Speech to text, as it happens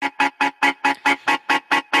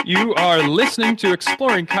You are listening to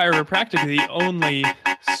Exploring Chiropractic, the only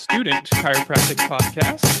student chiropractic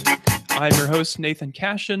podcast. I'm your host, Nathan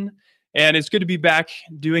Cashin, and it's good to be back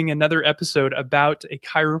doing another episode about a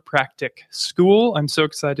chiropractic school. I'm so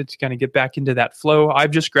excited to kind of get back into that flow.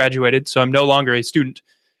 I've just graduated, so I'm no longer a student,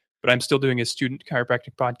 but I'm still doing a student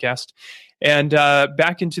chiropractic podcast. And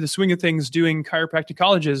back into the swing of things doing chiropractic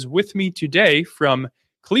colleges. With me today from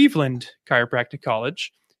Cleveland Chiropractic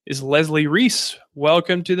College is Leslie Reece.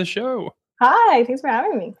 Welcome to the show. Hi, thanks for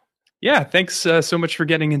having me. Yeah, thanks so much for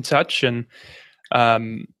getting in touch. And,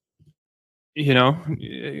 we're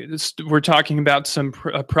talking about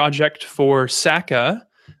a project for SACA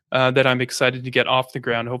that I'm excited to get off the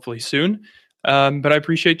ground hopefully soon. But I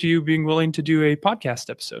appreciate you being willing to do a podcast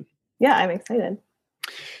episode. Yeah, I'm excited.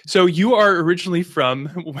 So you are originally from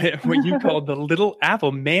what you call the Little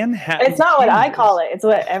Apple, Manhattan. It's not Kansas. What I call it. It's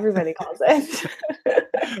what everybody calls it.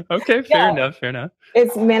 Okay, fair enough.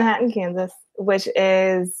 It's Manhattan, Kansas, which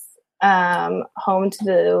is home to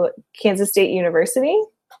the Kansas State University,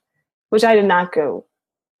 which I did not go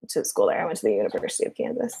to school there. I went to the University of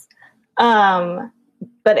Kansas.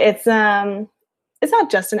 But it's not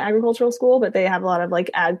just an agricultural school, but they have a lot of like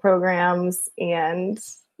ag programs, and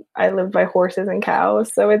I live by horses and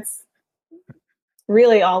cows. So it's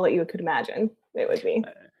really all that you could imagine it would be.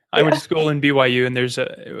 I went to school in BYU, and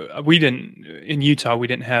in Utah, we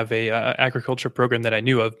didn't have a agriculture program that I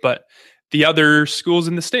knew of, but the other schools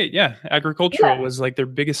in the state, agricultural was like their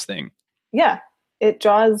biggest thing. Yeah. It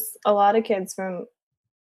draws a lot of kids from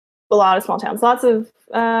a lot of small towns, lots of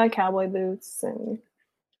cowboy boots and,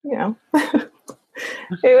 and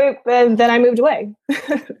then I moved away.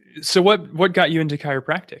 So what got you into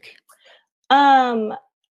chiropractic? So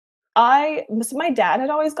my dad had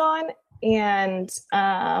always gone, and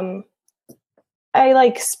I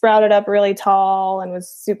like sprouted up really tall and was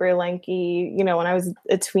super lanky, when I was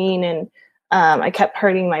a tween, and I kept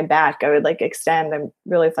hurting my back. I would like extend. I'm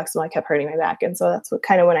really flexible. I kept hurting my back. And so that's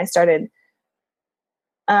when I started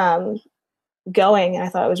going, and I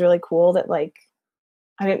thought it was really cool that like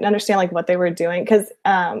I didn't understand like what they were doing, because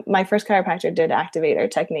my first chiropractor did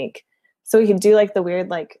activator technique, so he could do like the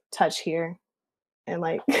weird like touch here and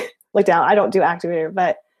like look down. I don't do activator,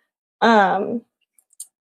 but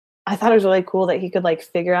I thought it was really cool that he could like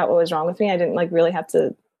figure out what was wrong with me. I didn't like really have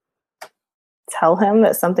to tell him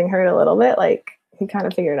that something hurt a little bit. Like he kind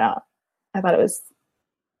of figured it out. I thought it was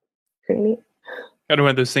pretty neat. Kind of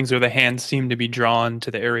one of those things where the hands seem to be drawn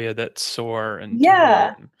to the area that's sore, and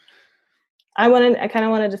I kind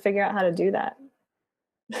of wanted to figure out how to do that.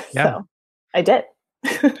 Yeah. So I did.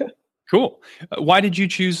 Cool. Why did you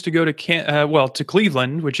choose to go to to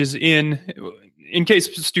Cleveland, which is in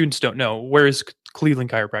case students don't know, where is Cleveland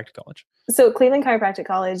Chiropractic College? So Cleveland Chiropractic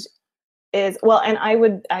College is, and I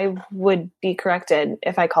would be corrected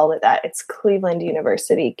if I called it that. It's Cleveland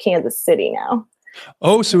University, Kansas City now.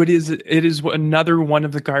 Oh, so it is another one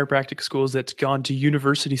of the chiropractic schools that's gone to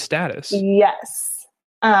university status. Yes.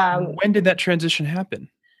 When did that transition happen?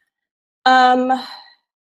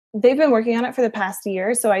 They've been working on it for the past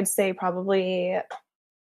year, so I'd say probably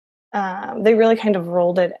they really kind of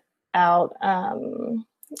rolled it out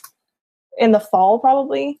in the fall,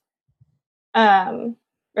 probably, or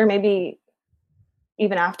maybe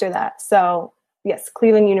even after that. So yes,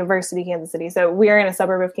 Cleveland University, Kansas City. So we are in a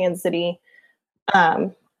suburb of Kansas City,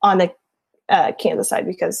 on the Kansas side,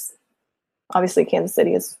 because obviously Kansas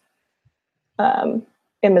City is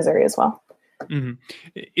in Missouri as well. Mm-hmm.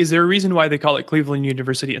 Is there a reason why they call it Cleveland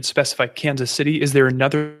University and specify Kansas City? Is there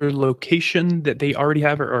another location that they already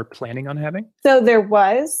have or are planning on having? So there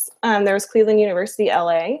was Cleveland University,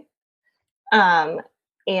 LA,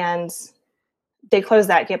 and they closed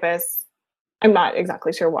that campus. I'm not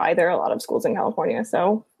exactly sure why. There are a lot of schools in California,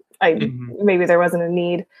 so maybe there wasn't a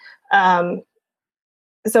need.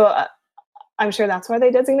 So I'm sure that's why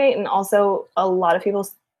they designate. And also a lot of people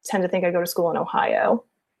tend to think I go to school in Ohio.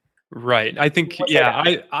 Right. I think,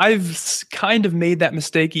 I've kind of made that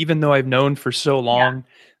mistake, even though I've known for so long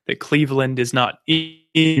that Cleveland is not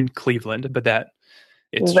in Cleveland, but that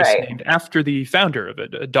it's just named after the founder of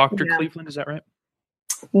it, Dr. Cleveland. Is that right?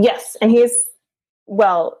 Yes. And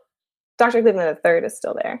Dr. Cleveland III is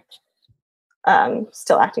still there,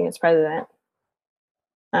 still acting as president.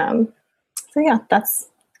 That's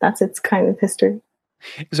its kind of history.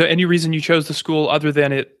 Is there any reason you chose the school other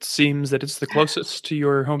than it seems that it's the closest to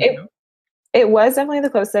your hometown? It was definitely the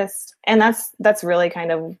closest, and that's really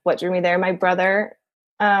kind of what drew me there. My brother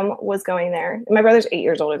was going there. My brother's 8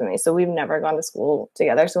 years older than me, so we've never gone to school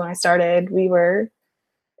together. So when I started, we were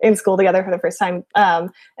in school together for the first time. And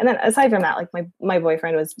then aside from that, like my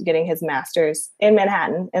boyfriend was getting his master's in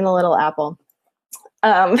Manhattan in the Little Apple.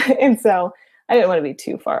 And so I didn't want to be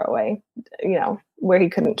too far away, where he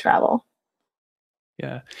couldn't travel.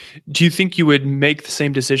 Yeah. Do you think you would make the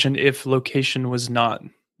same decision if location was not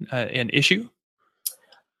an issue?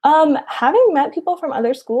 Having met people from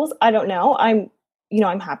other schools, I don't know. I'm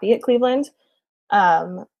happy at Cleveland.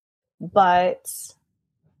 But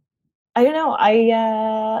I don't know.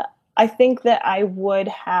 I think that I would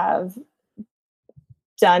have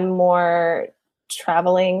done more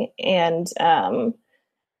traveling and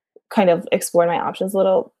kind of explored my options a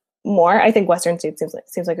little more. I think Western State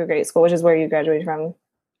seems like a great school, which is where you graduated from.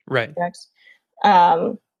 Right. Correct.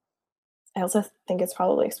 I also think it's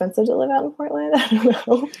probably expensive to live out in Portland. I don't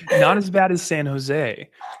know. Not as bad as San Jose.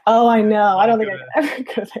 Oh, I know. I don't think I could ever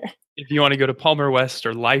go there. If you want to go to Palmer West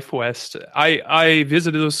or Life West, I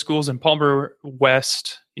visited those schools in Palmer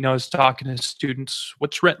West. I was talking to students,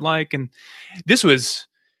 what's rent like? And this was,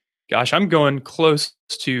 gosh, I'm going close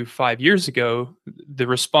to 5 years ago. The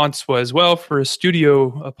response was, well, for a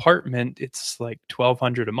studio apartment, it's like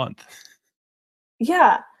 $1,200 a month.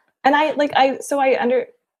 Yeah. And I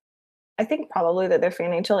think probably that their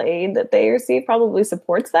financial aid that they receive probably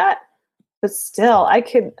supports that. But still, I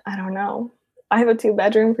don't know. I have a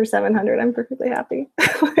 2-bedroom for $700. I'm perfectly happy.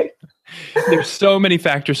 There's so many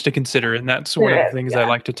factors to consider, and that's one of the things I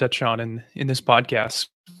like to touch on in this podcast.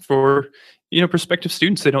 For prospective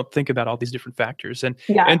students, they don't think about all these different factors, and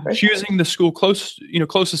choosing the school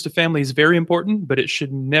closest to family is very important, but it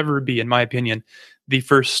should never be, in my opinion, the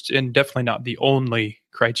first and definitely not the only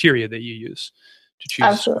criteria that you use to choose.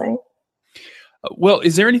 Absolutely. Well,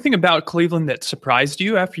 is there anything about Cleveland that surprised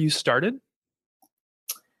you after you started?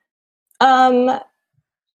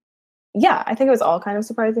 Yeah, I think it was all kind of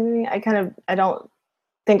surprising to me. I don't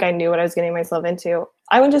think I knew what I was getting myself into.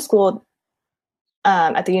 I went to school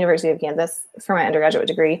at the University of Kansas for my undergraduate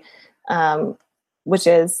degree, which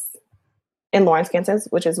is in Lawrence, Kansas,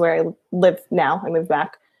 which is where I live now. I moved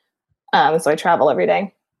back. So I travel every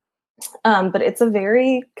day. But it's a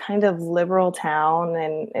very kind of liberal town,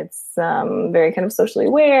 and it's very kind of socially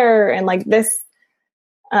aware. And like this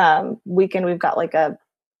weekend, we've got like a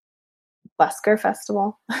busker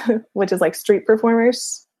festival, which is like street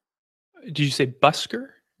performers. Did you say busker?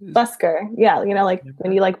 Busker. Yeah. Like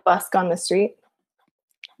when you like busk on the street.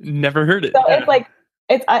 Never heard it. So it's like,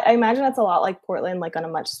 I imagine it's a lot like Portland, like on a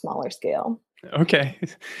much smaller scale. Okay.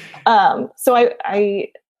 So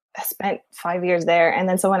I spent 5 years there. And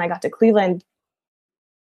then so when I got to Cleveland,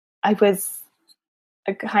 I was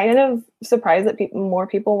kind of surprised that more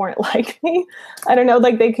people weren't like me. I don't know,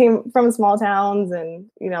 like they came from small towns and,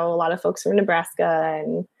 a lot of folks from Nebraska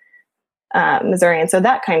and Missouri. And so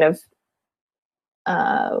that kind of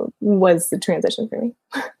was the transition for me.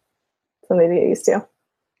 Something to get used to.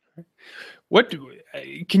 What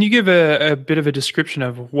can you give a bit of a description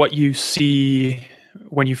of what you see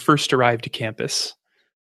when you first arrived to campus?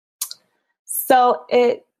 So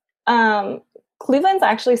Cleveland's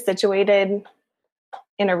actually situated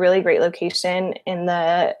in a really great location in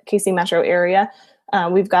the KC metro area.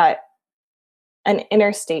 We've got an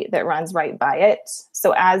interstate that runs right by it.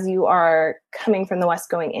 So as you are coming from the west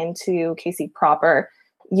going into KC proper,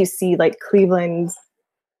 you see like Cleveland's,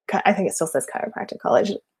 I think it still says Chiropractic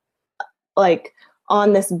College, like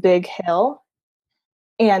on this big hill.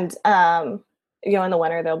 And, in the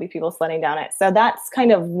winter, there'll be people sledding down it. So that's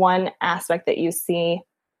kind of one aspect that you see.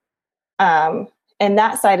 And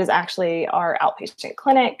that side is actually our outpatient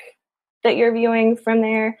clinic that you're viewing from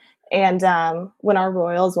there. And when our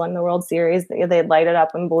Royals won the World Series, they'd light it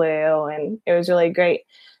up in blue, and it was really great.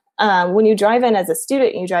 When you drive in as a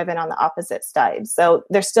student, you drive in on the opposite side. So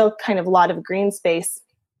there's still kind of a lot of green space.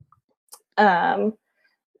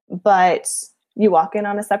 But you walk in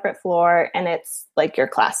on a separate floor, and it's like your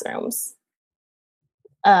classrooms.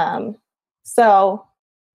 So,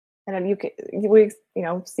 and we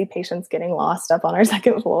see patients getting lost up on our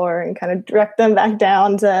second floor and kind of direct them back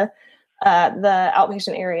down to the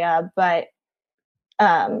outpatient area. But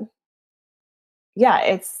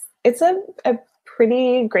it's a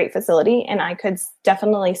pretty great facility, and I could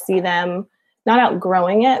definitely see them not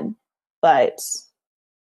outgrowing it, but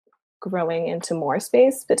growing into more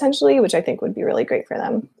space potentially, which I think would be really great for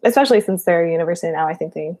them, especially since they're a university now. I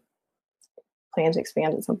think they plan to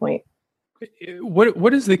expand at some point.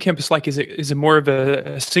 What is the campus like? Is it more of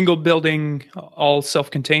a single building, all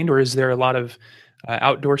self-contained, or is there a lot of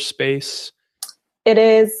outdoor space? It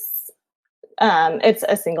is. It's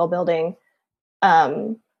a single building.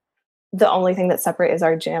 The only thing that's separate is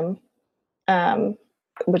our gym,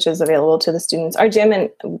 which is available to the students. Our gym and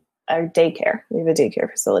our daycare. We have a daycare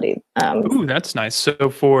facility. Ooh, that's nice. So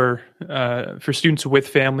for students with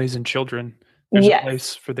families and children, There's a Yes.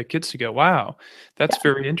 place for the kids to go. Wow. That's Yeah.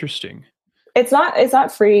 very interesting. It's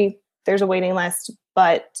not free. There's a waiting list,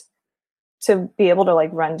 but to be able to like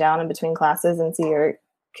run down in between classes and see your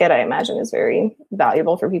kid, I imagine, is very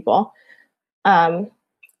valuable for people.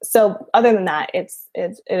 So other than that, it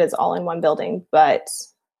is all in one building, but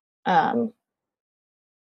I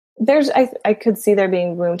could see there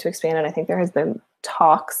being room to expand, and I think there has been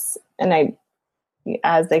talks, and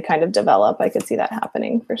as they kind of develop, I could see that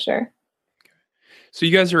happening for sure. So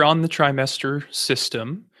you guys are on the trimester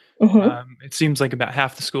system. Mm-hmm. It seems like about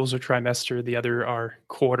half the schools are trimester, the other are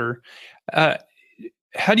quarter. Uh,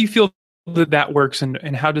 how do you feel that works,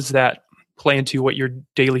 and how does that play into what your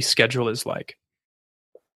daily schedule is like?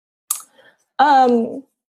 Well,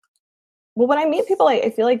 when I meet people,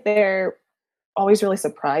 I feel like they're always really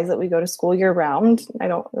surprised that we go to school year round.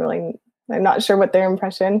 I'm not sure what their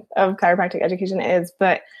impression of chiropractic education is,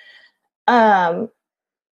 but um,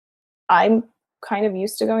 I'm kind of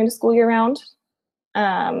used to going to school year round.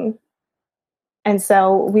 And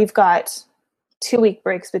so we've got 2-week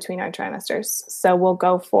breaks between our trimesters. So we'll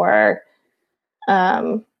go for,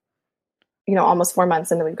 almost 4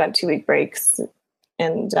 months, and then we've got 2-week breaks,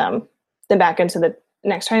 and then back into the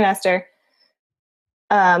next trimester.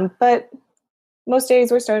 But most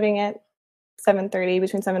days we're starting at 7:30,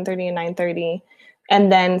 between 7:30 and 9:30.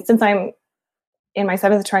 And then since I'm in my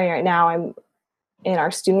 7th tri right now, I'm in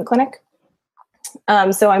our student clinic.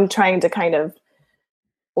 So I'm trying to kind of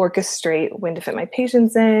orchestrate when to fit my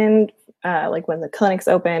patients in, like when the clinic's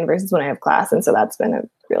open versus when I have class. And so that's been a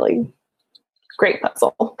really great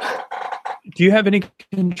puzzle. Do you have any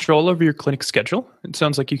control over your clinic schedule? It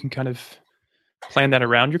sounds like you can kind of plan that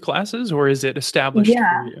around your classes, or is it established for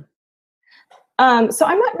Yeah. you? So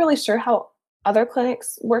I'm not really sure how other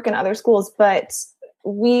clinics work in other schools, but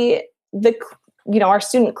our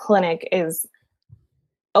student clinic is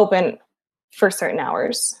open for certain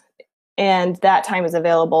hours, and that time is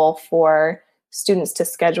available for students to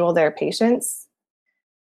schedule their patients.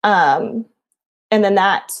 And then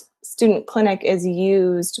that student clinic is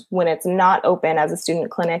used when it's not open as a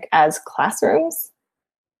student clinic as classrooms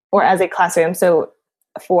or as a classroom. So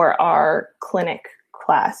for our clinic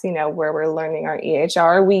class, where we're learning our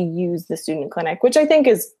EHR, we use the student clinic, which I think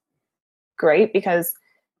is great because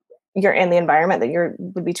you're in the environment that you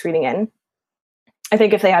would be treating in. I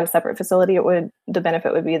think if they had a separate facility, the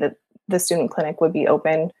benefit would be that the student clinic would be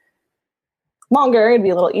open longer. It'd be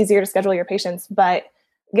a little easier to schedule your patients. But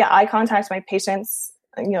yeah, I contact my patients,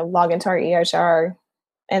 log into our EHR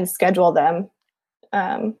and schedule them.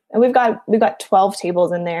 And we've got 12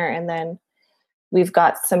 tables in there, and then we've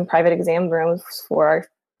got some private exam rooms for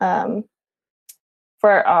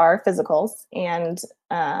our physicals, and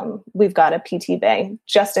we've got a PT bay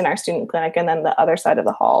just in our student clinic, and then the other side of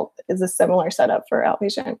the hall is a similar setup for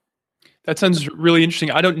outpatient. That sounds really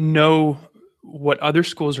interesting. I don't know what other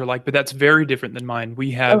schools are like, but that's very different than mine.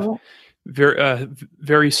 We have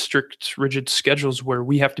very strict, rigid schedules where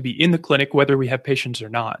we have to be in the clinic whether we have patients or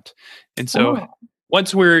not. And so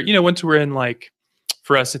once we're in, like,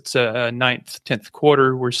 for us, it's a 9th, 10th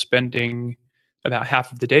quarter, we're spending about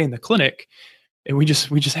half of the day in the clinic, and we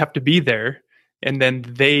just have to be there, and then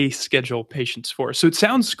they schedule patients for us. So it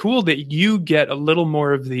sounds cool that you get a little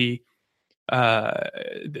more of the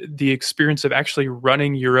experience of actually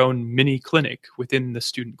running your own mini clinic within the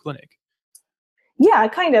student clinic. Yeah,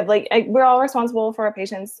 kind of like we're all responsible for our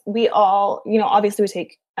patients. We all, obviously we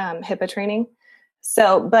take HIPAA training.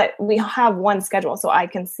 So, but we have one schedule, so I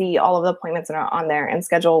can see all of the appointments that are on there and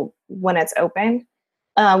schedule when it's open.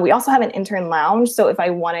 We also have an intern lounge. So if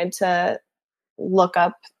I wanted to look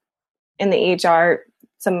up in the EHR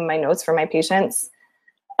some of my notes for my patients,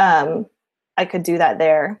 I could do that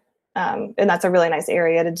there. And that's a really nice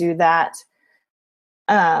area to do that.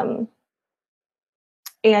 So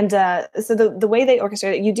the way they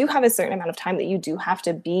orchestrate it, you do have a certain amount of time that you do have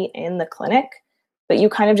to be in the clinic, but you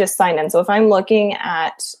kind of just sign in. So if I'm looking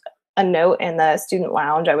at a note in the student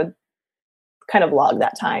lounge, I would kind of log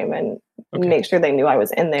that time and make sure they knew I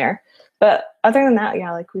was in there. But other than that,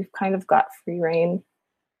 yeah, like we've kind of got free reign,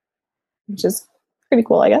 which is pretty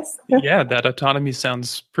cool, I guess. Yeah, that autonomy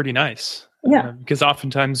sounds pretty nice. Yeah. Because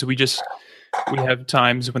oftentimes we have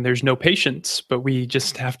times when there's no patients, but we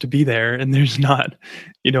just have to be there, and there's not,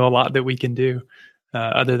 a lot that we can do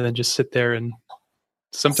other than just sit there. And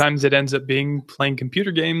sometimes it ends up being playing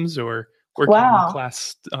computer games or working in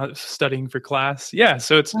class, studying for class. Yeah,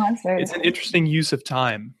 so it's an interesting use of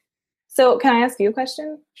time. So can I ask you a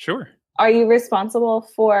question? Sure. Are you responsible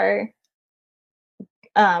for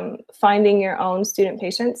finding your own student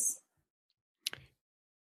patients?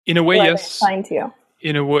 In a way, yes. Assigned to you?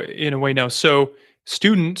 In a way, no. So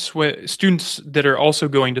students that are also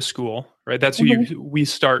going to school, right? That's who we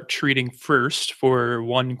start treating first for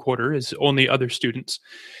 1 quarter is only other students.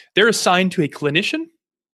 They're assigned to a clinician,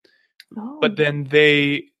 but then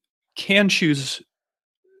they can choose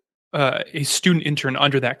a student intern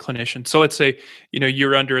under that clinician. So let's say,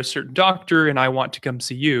 you're under a certain doctor and I want to come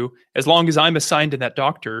see you. As long as I'm assigned to that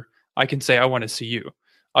doctor, I can say I want to see you.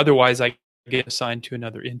 Otherwise, I get assigned to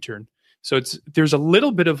another intern. So there's a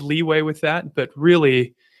little bit of leeway with that, but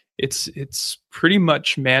really it's pretty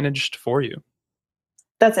much managed for you.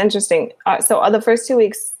 That's interesting. So the first 2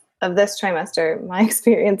 weeks of this trimester, my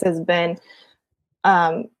experience has been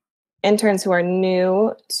interns who are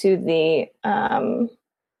new to the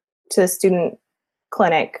student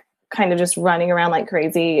clinic, kind of just running around like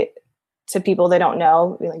crazy to people they don't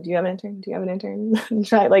know. Be like, do you have an intern? Do you have an intern?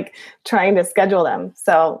 Trying to schedule them.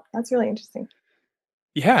 So that's really interesting.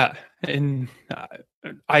 Yeah. And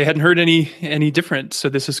I hadn't heard any different. So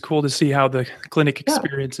this is cool to see how the clinic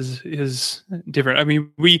experience is different. I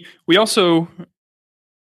mean, we also,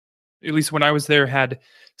 at least when I was there, had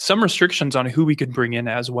some restrictions on who we could bring in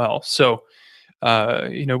as well. So,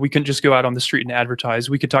 we couldn't just go out on the street and advertise.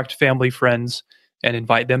 We could talk to family, friends, and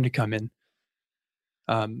invite them to come in.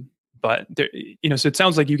 But there, so it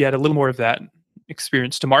sounds like you get a little more of that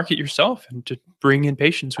experience to market yourself and to bring in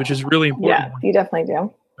patients, which is really important. Yeah, you definitely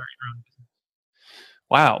do.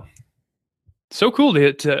 Wow. So cool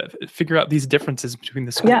to figure out these differences between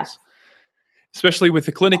the schools. Yeah. Especially with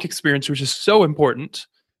the clinic experience, which is so important,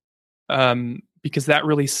 because that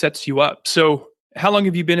really sets you up. So how long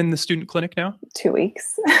have you been in the student clinic now? 2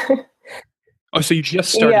 weeks. Oh, so you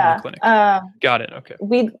just started in the clinic. Got it. Okay.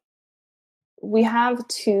 We have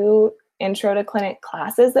 2 intro to clinic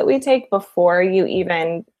classes that we take before you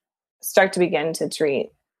even start to begin to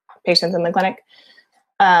treat patients in the clinic.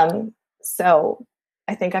 So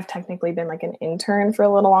I think I've technically been like an intern for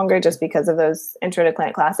a little longer just because of those intro to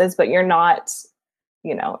clinic classes, but you're not,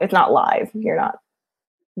 it's not live. You're not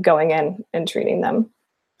going in and treating them.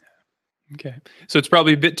 Okay. So it's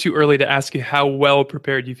probably a bit too early to ask you how well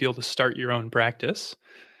prepared you feel to start your own practice.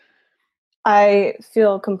 I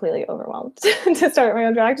feel completely overwhelmed to start my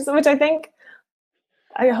own practice, which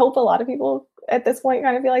I hope a lot of people at this point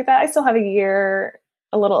kind of feel like that. I still have a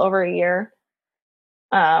little over a year.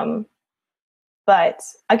 But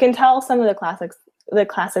I can tell some of the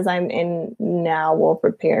classes I'm in now will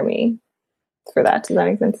prepare me for that. Does that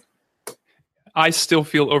make sense? I still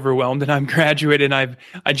feel overwhelmed, and I'm graduated. And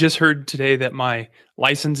I just heard today that my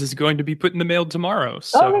license is going to be put in the mail tomorrow.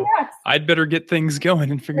 So I'd better get things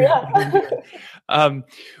going and figure out what I'm doing.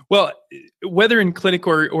 Well, whether in clinic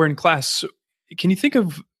or in class, can you think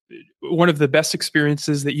of one of the best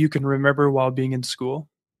experiences that you can remember while being in school?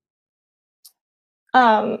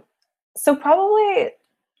 So probably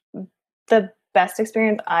the best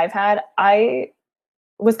experience I've had, I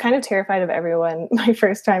was kind of terrified of everyone my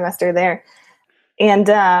first trimester there. And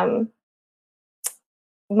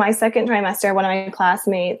my second trimester, one of my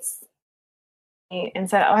classmates and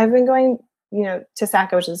said, "Oh, I've been going, to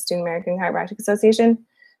SACA, which is the Student American Chiropractic Association.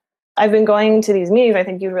 I've been going to these meetings. I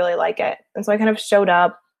think you'd really like it." And so I kind of showed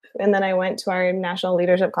up, and then I went to our national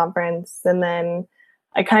leadership conference, and then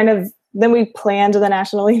then we planned the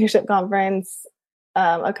national leadership conference,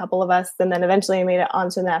 a couple of us, and then eventually I made it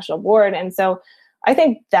onto the national board. And so I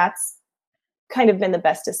think that's kind of been the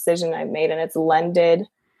best decision I've made, and it's lended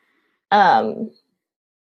the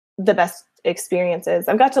best experiences.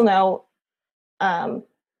 I've got to know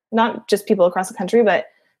not just people across the country, but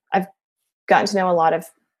I've gotten to know a lot of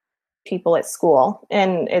people at school,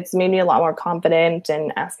 and it's made me a lot more confident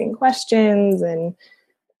in asking questions and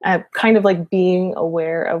kind of like being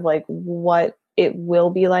aware of like what it will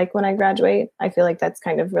be like when I graduate. I feel like that's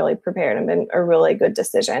kind of really prepared and been a really good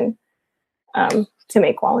decision to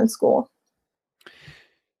make while in school.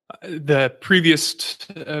 The previous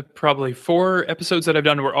probably 4 episodes that I've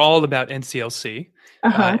done were all about NCLC.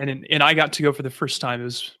 And I got to go for the first time. It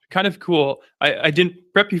was kind of cool. I didn't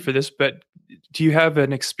prep you for this, but do you have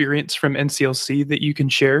an experience from NCLC that you can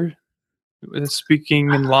share?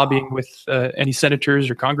 Speaking and lobbying with any senators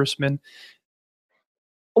or congressmen?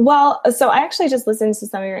 Well, so I actually just listened to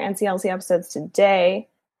some of your NCLC episodes today,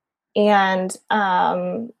 and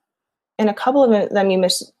in a couple of them, you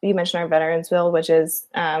mentioned our Veterans Bill, which is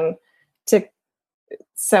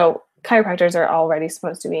so chiropractors are already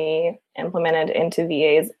supposed to be implemented into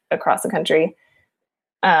VAs across the country,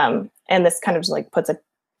 and this kind of just like puts a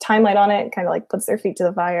timeline on it, kind of like puts their feet to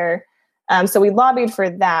the fire. So we lobbied for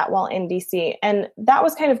that while in DC, and that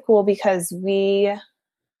was kind of cool because we,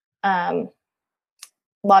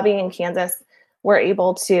 lobbying in Kansas, were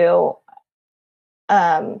able to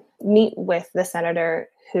meet with the senator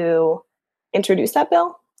who introduced that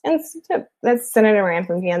bill. And that's Senator Moran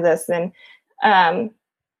from Kansas. And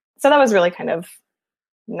so that was really kind of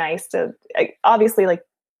nice to, obviously, like,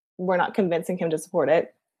 we're not convincing him to support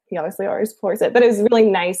it. He obviously already supports it, but it was really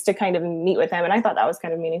nice to kind of meet with him. And I thought that was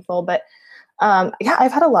kind of meaningful. But yeah,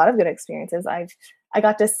 I've had a lot of good experiences. I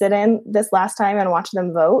got to sit in this last time and watch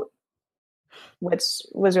them vote, which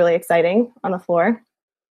was really exciting on the floor.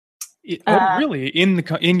 Really?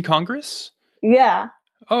 In Congress? Yeah.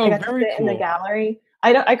 Oh, I got very to sit cool. in the gallery.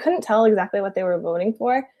 I couldn't tell exactly what they were voting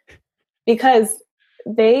for because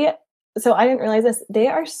so I didn't realize this. They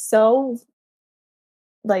are so,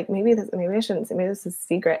 like, maybe I shouldn't say, maybe this is a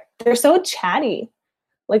secret. They're so chatty,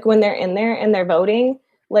 like, when they're in there and they're voting,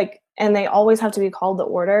 like, and they always have to be called to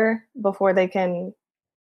order before they can,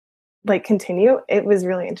 like, continue. It was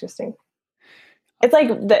really interesting. It's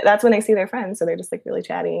like that's when they see their friends, so they're just, like, really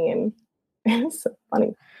chatty, and it's so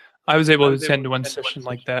funny. I was able to attend one session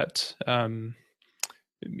like that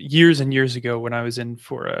years and years ago when I was in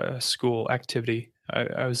for a school activity.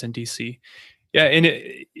 I was in DC. Yeah, and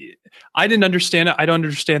I didn't understand it. I don't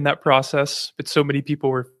understand that process, but so many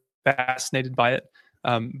people were fascinated by it.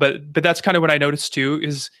 But that's kind of what I noticed too.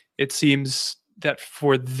 Is it seems that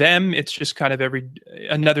for them it's just kind of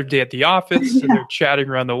another day at the office. Yeah. So they're chatting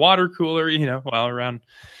around the water cooler, while around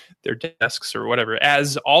their desks or whatever.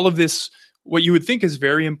 As all of this, what you would think is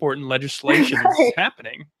very important legislation is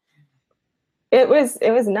happening. It was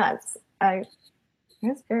nuts. It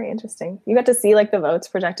was very interesting. You got to see, like, the votes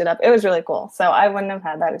projected up. It was really cool. So I wouldn't have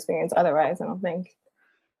had that experience otherwise, I don't think.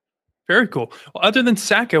 Very cool. Well, other than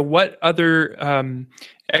SACA, what other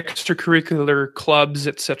extracurricular clubs,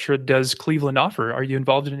 etc., does Cleveland offer? Are you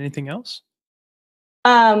involved in anything else?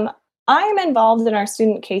 I'm involved in our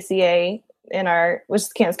student KCA which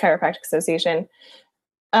is Kansas Chiropractic Association.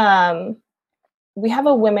 We have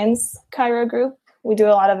a women's chiro group. We do a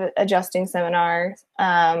lot of adjusting seminars.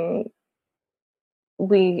 I've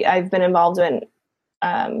been involved in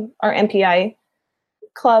our MPI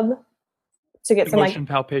club to get some Motion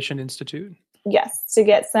Palpation Institute. Yes, to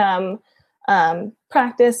get some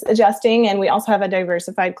practice adjusting, and we also have a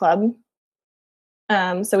diversified club.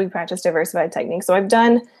 So we practice diversified techniques. So I've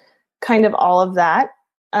done kind of all of that.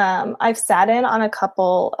 I've sat in on a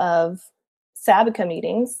couple of SABCA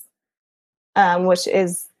meetings, which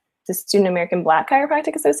is the Student American Black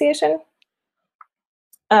Chiropractic Association.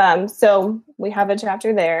 So we have a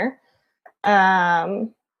chapter there.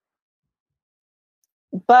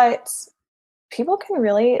 But people can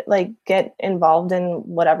really, like, get involved in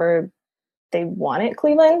whatever they want at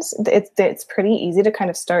Cleveland. It's pretty easy to kind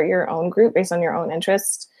of start your own group based on your own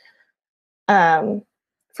interests. For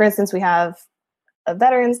instance, we have a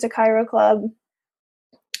Veterans to Chiro Club,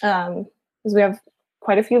 because we have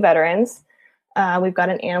quite a few veterans. We've got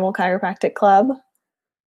an Animal Chiropractic Club.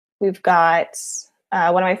 We've got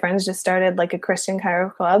one of my friends just started, like, a Christian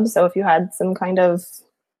Chiro Club. So if you had some kind of,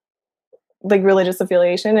 like, religious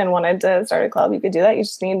affiliation and wanted to start a club, you could do that. You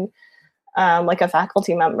just need like a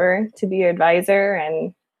faculty member to be your advisor,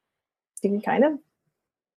 and you can kind of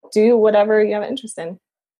do whatever you have interest in.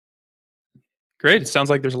 Great. It sounds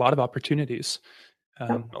like there's a lot of opportunities,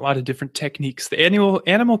 a lot of different techniques. The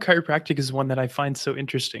animal chiropractic is one that I find so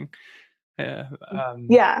interesting.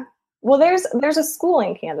 Yeah. Well, there's a school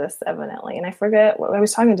in Kansas, evidently, and I forget. I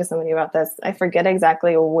was talking to somebody about this. I forget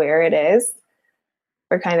exactly where it is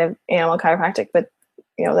for kind of animal chiropractic, but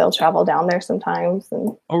they'll travel down there sometimes.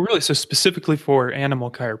 And oh, really? So specifically for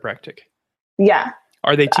animal chiropractic? Yeah.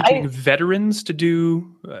 Are they teaching veterans to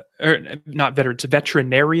do, or not veterans,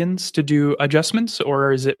 veterinarians to do adjustments,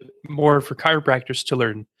 or is it more for chiropractors to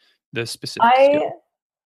learn the specific skill?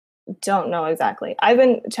 Don't know exactly. I've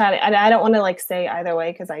been chatting, and I don't want to, like, say either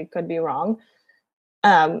way because I could be wrong.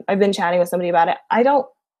 I've been chatting with somebody about it. I don't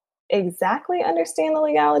exactly understand the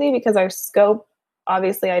legality because our scope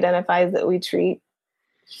obviously identifies that we treat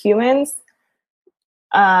humans.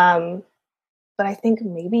 But I think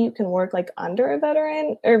maybe you can work, like, under a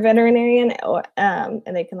veteran or veterinarian, or and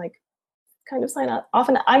they can, like, kind of sign up.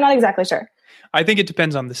 Often, I'm not exactly sure. I think it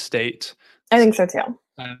depends on the state. I think so too.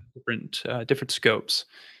 Different scopes.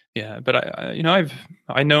 Yeah, but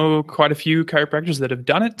I know quite a few chiropractors that have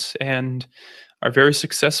done it and are very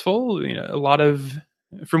successful.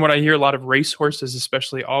 From what I hear, a lot of racehorses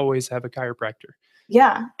especially always have a chiropractor.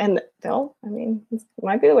 Yeah, and it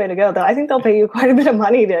might be the way to go, though. I think they'll pay you quite a bit of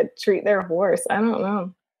money to treat their horse. I don't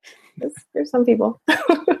know. There's some people.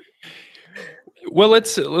 Well,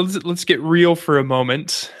 let's get real for a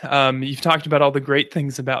moment. You've talked about all the great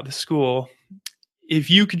things about the school. If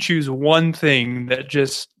you could choose one thing that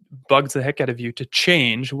just bugs the heck out of you to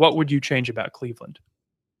change, what would you change about Cleveland?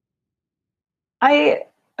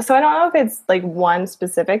 So I don't know if it's like one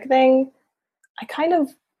specific thing. I kind of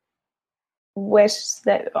wish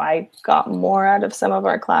that I got more out of some of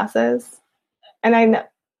our classes. And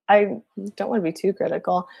I don't want to be too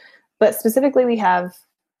critical, but specifically we have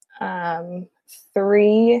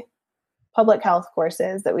 3 public health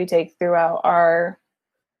courses that we take throughout our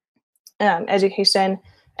education,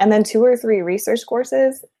 and then 2 or 3 research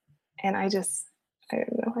courses. And I don't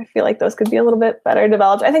know, I feel like those could be a little bit better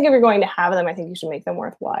developed. I think if you're going to have them, I think you should make them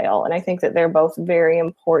worthwhile. And I think that they're both very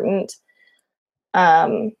important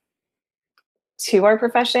to our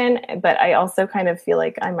profession, but I also kind of feel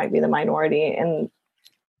like I might be the minority. And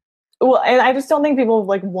I just don't think people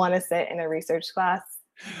like want to sit in a research class.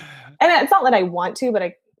 And it's not that I want to, but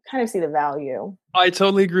I kind of see the value. I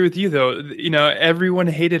totally agree with you, though. Everyone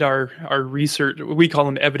hated our research. We call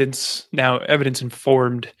them evidence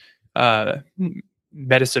informed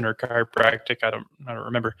medicine or chiropractic. I don't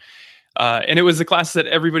remember. And it was the class that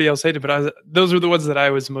everybody else hated, but those were the ones that I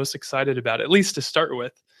was most excited about, at least to start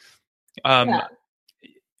with.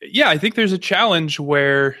 Yeah, I think there's a challenge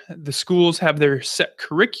where the schools have their set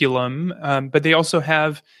curriculum, but they also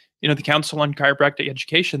have, the Council on Chiropractic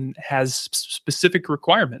Education has specific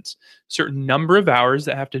requirements, certain number of hours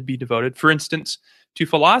that have to be devoted, for instance, to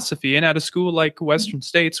philosophy. And at a school like Western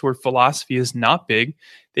States, where philosophy is not big,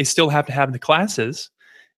 they still have to have the classes.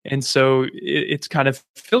 And so it's kind of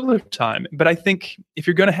filler time. But I think if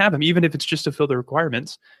you're going to have them, even if it's just to fill the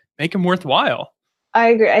requirements, make them worthwhile. I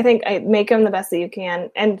agree. I think I make them the best that you can.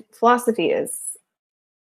 And philosophy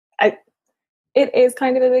it is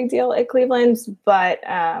kind of a big deal at Cleveland, but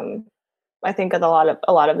I think that a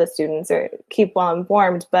lot of the students keep well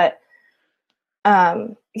informed. But yeah,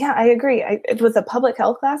 I agree. With the public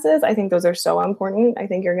health classes, I think those are so important. I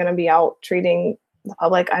think you're going to be out treating the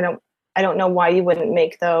public. I don't know why you wouldn't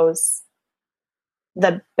make those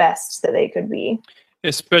the best that they could be.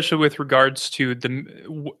 Especially with regards to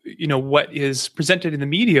what is presented in the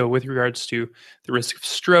media with regards to the risk of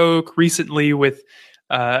stroke. Recently with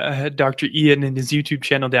Dr. Ian and his YouTube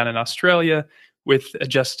channel down in Australia with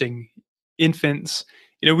adjusting infants.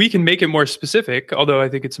 We can make it more specific, although I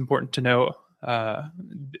think it's important to know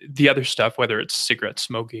the other stuff, whether it's cigarette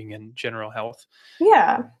smoking and general health.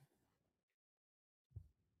 Yeah.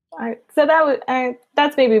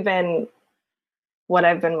 That's maybe been what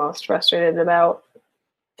I've been most frustrated about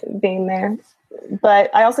being there. But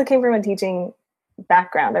I also came from a teaching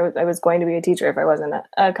background. I was going to be a teacher if I wasn't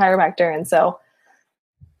a chiropractor. And so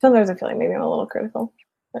sometimes I feel like maybe I'm a little critical.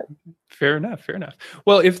 But. Fair enough.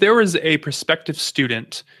 Well, if there was a prospective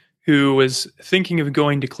student who was thinking of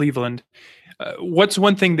going to Cleveland, what's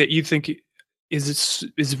one thing that you think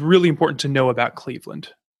is really important to know about Cleveland?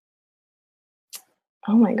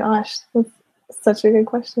 Oh my gosh, that's such a good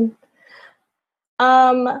question.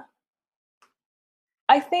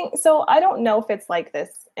 I think so. I don't know if it's like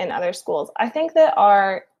this in other schools. I think that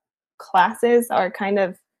our classes are kind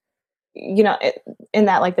of, in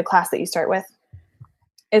that like the class that you start with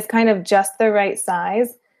is kind of just the right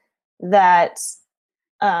size that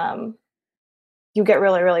you get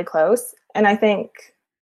really, really close. And I think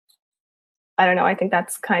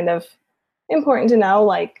that's kind of important to know.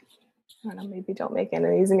 Like, I don't know, maybe don't make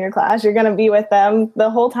enemies in your class. You're going to be with them the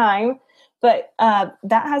whole time. But that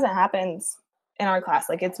hasn't happened in our class.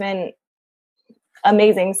 Like, it's been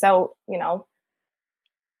amazing. So,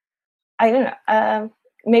 I don't know,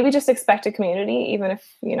 maybe just expect a community, even if,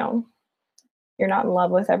 you're not in love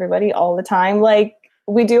with everybody all the time. Like,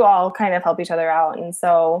 we do all kind of help each other out. And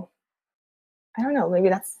so, I don't know, maybe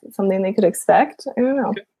that's something they could expect. I don't know.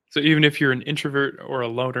 Okay. So even if you're an introvert or a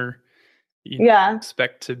loner, you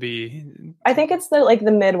expect to be. I think it's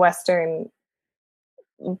the Midwestern,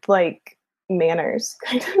 like, manners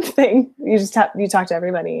kind of thing. You just you talk to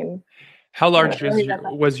everybody. And how large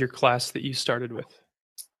was your class that you started with?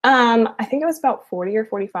 I think it was about 40 or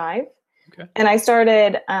 45. Okay. And I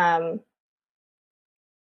started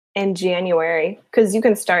in January, because you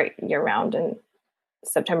can start year round in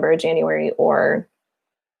September, January, or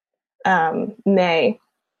May.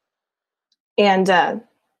 And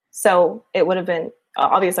so it would have been,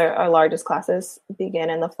 obviously our largest classes begin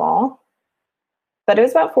in the fall, but it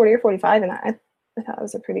was about 40 or 45, and I thought it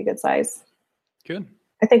was a pretty good size. Good.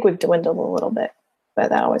 I think we've dwindled a little bit, but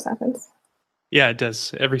that always happens. Yeah, it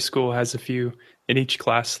does. Every school has a few in each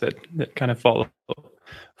class that kind of fall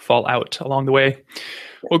out along the way.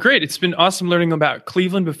 Well, great. It's been awesome learning about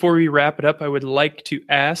Cleveland. Before we wrap it up, I would like to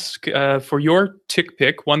ask for your tick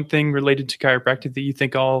pick, one thing related to chiropractic that you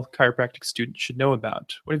think all chiropractic students should know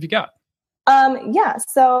about. What have you got? Yeah.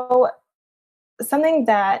 So something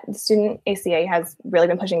that the Student ACA has really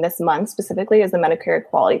been pushing this month specifically is the Medicare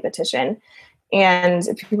Equality Petition. And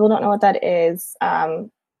if people don't know what that is,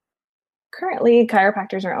 currently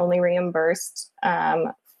chiropractors are only reimbursed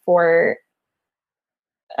for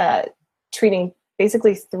treating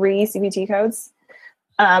basically 3 CPT codes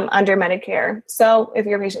under Medicare. So if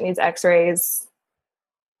your patient needs x-rays,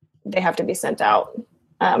 they have to be sent out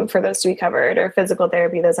for those to be covered, or physical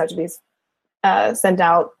therapy, those have to be sent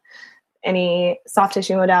out. Any soft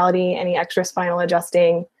tissue modality, any extra spinal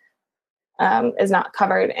adjusting is not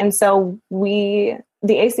covered. And so the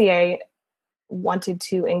ACA wanted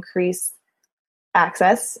to increase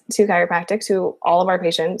access to chiropractic to all of our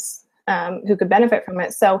patients who could benefit from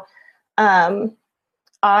it. So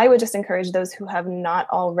I would just encourage those who have not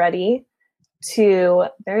already to,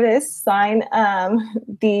 there it is, sign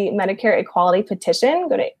the Medicare Equality Petition.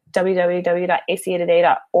 Go to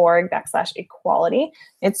www.acatoday.org/equality.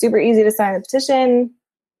 It's super easy to sign the petition.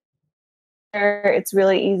 It's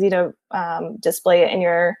really easy to display it in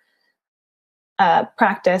your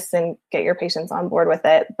practice and get your patients on board with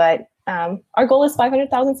it. But our goal is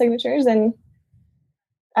 500,000 signatures, and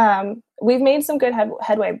we've made some good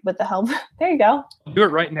headway with the help. There you go. I'll do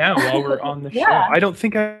it right now while we're on the show. I don't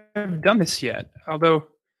think I've done this yet, although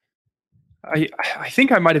I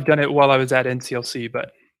think I might have done it while I was at NCLC,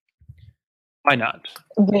 but why not?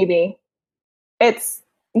 Maybe. It's,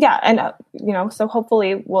 yeah. And, so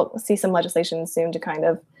hopefully we'll see some legislation soon to kind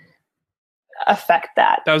of affect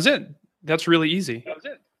that. That was it. That's really easy. That was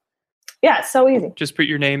it. Yeah, it's so easy. Just put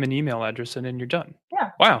your name and email address in and you're done.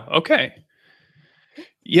 Yeah. Wow. Okay.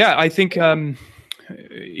 Yeah, I think,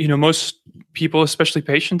 most people, especially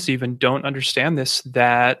patients even, don't understand this,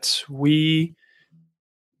 that we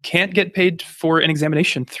can't get paid for an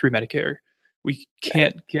examination through Medicare. We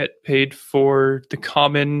can't get paid for the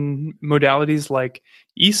common modalities like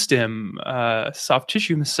e-stim, soft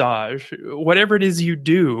tissue massage, whatever it is you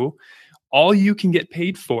do, all you can get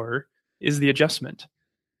paid for is the adjustment.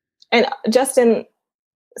 And just in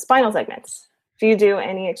spinal segments, if you do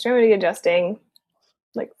any extremity adjusting,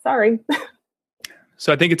 sorry.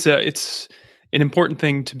 So I think it's an important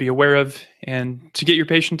thing to be aware of, and to get your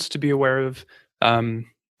patients to be aware of.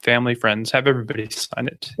 Family, friends, have everybody sign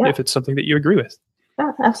it if it's something that you agree with.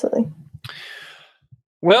 Yeah, absolutely.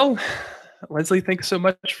 Well, Leslie, thanks so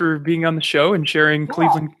much for being on the show and sharing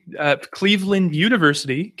Cleveland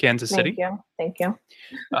University, Kansas City. Thank you.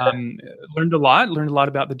 Learned a lot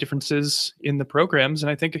about the differences in the programs. And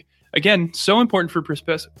I think, again, so important for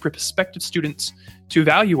prospective students to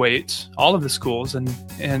evaluate all of the schools and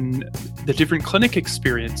the different clinic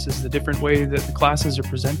experiences, the different way that the classes are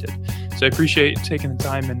presented. So I appreciate taking the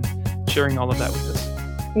time and sharing all of that with us.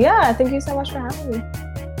 Yeah, thank you so much for having me.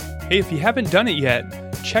 Hey, if you haven't done it yet,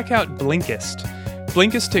 check out Blinkist.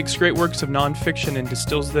 Blinkist takes great works of nonfiction and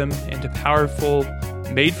distills them into powerful,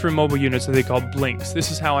 made-for-mobile units that they call blinks.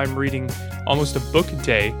 This is how I'm reading almost a book a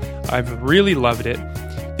day. I've really loved it.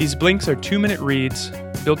 These blinks are 2-minute reads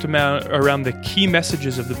built around the key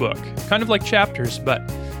messages of the book, kind of like chapters, but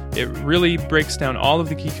it really breaks down all of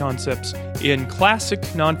the key concepts in classic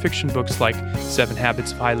nonfiction books like 7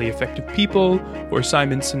 Habits of Highly Effective People or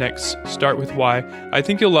Simon Sinek's Start With Why. I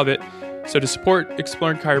think you'll love it. So to support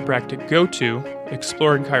Exploring Chiropractic, go to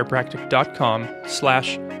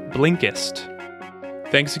exploringchiropractic.com/Blinkist.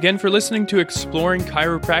 Thanks again for listening to Exploring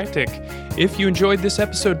Chiropractic. If you enjoyed this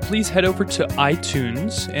episode, please head over to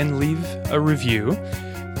iTunes and leave a review.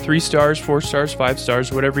 3 stars, 4 stars, 5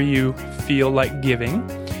 stars, whatever you feel like giving.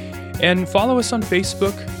 And follow us on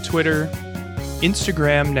Facebook, Twitter,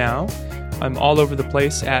 Instagram now. I'm all over the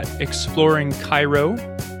place at Exploring Chiro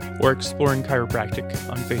or Exploring Chiropractic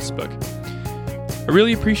on Facebook. I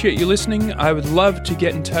really appreciate you listening. I would love to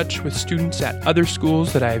get in touch with students at other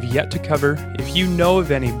schools that I have yet to cover. If you know of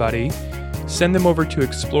anybody, send them over to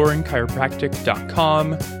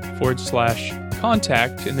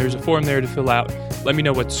exploringchiropractic.com/contact, and there's a form there to fill out. Let me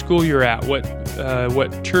know what school you're at, what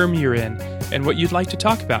term you're in, and what you'd like to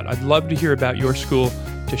talk about. I'd love to hear about your school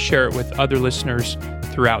to share it with other listeners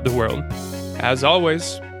throughout the world. As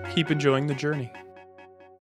always, keep enjoying the journey.